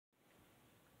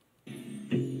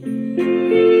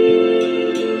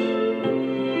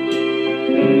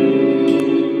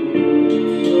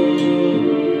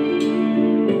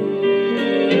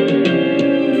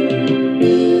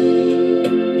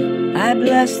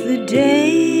the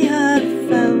day I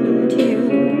found you.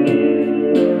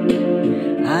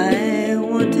 I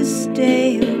want to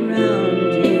stay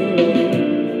around you,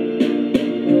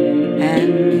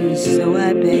 and so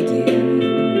I beg you,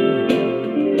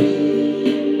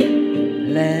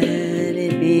 let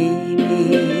it be me.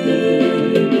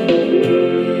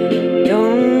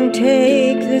 Don't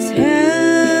take this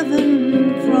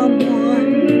heaven from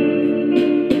one.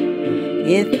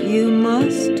 If you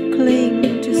must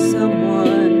cling to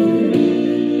someone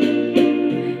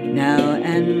now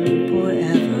and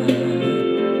forever,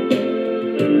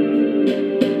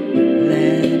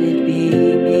 let it be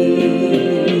me.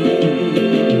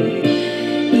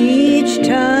 Each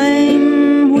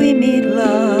time we meet,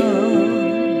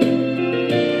 love,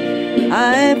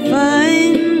 I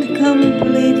find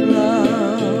complete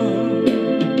love.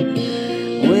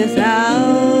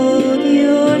 Without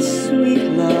your sweet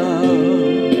love,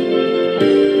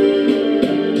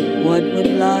 what would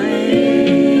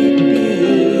life be?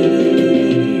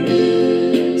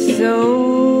 So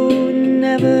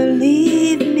never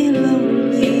leave me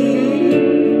lonely.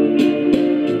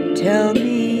 Tell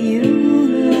me you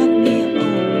love me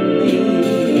only,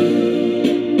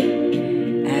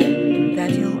 and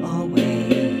that you'll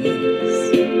always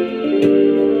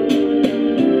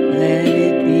let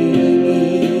it be me.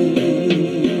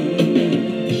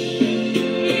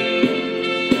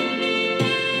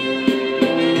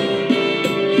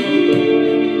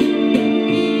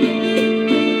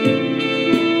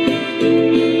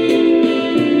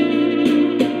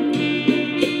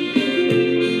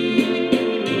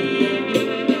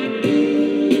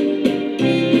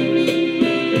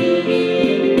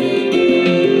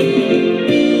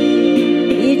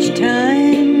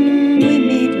 Time we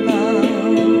meet,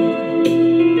 love,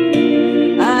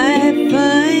 I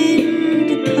find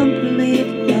complete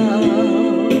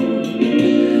love.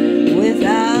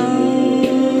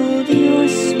 Without your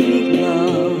sweet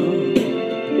love,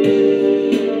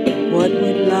 what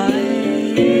would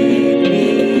life be?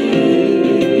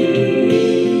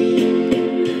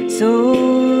 So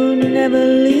never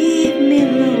leave me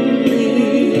lonely.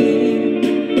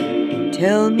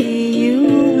 Tell me you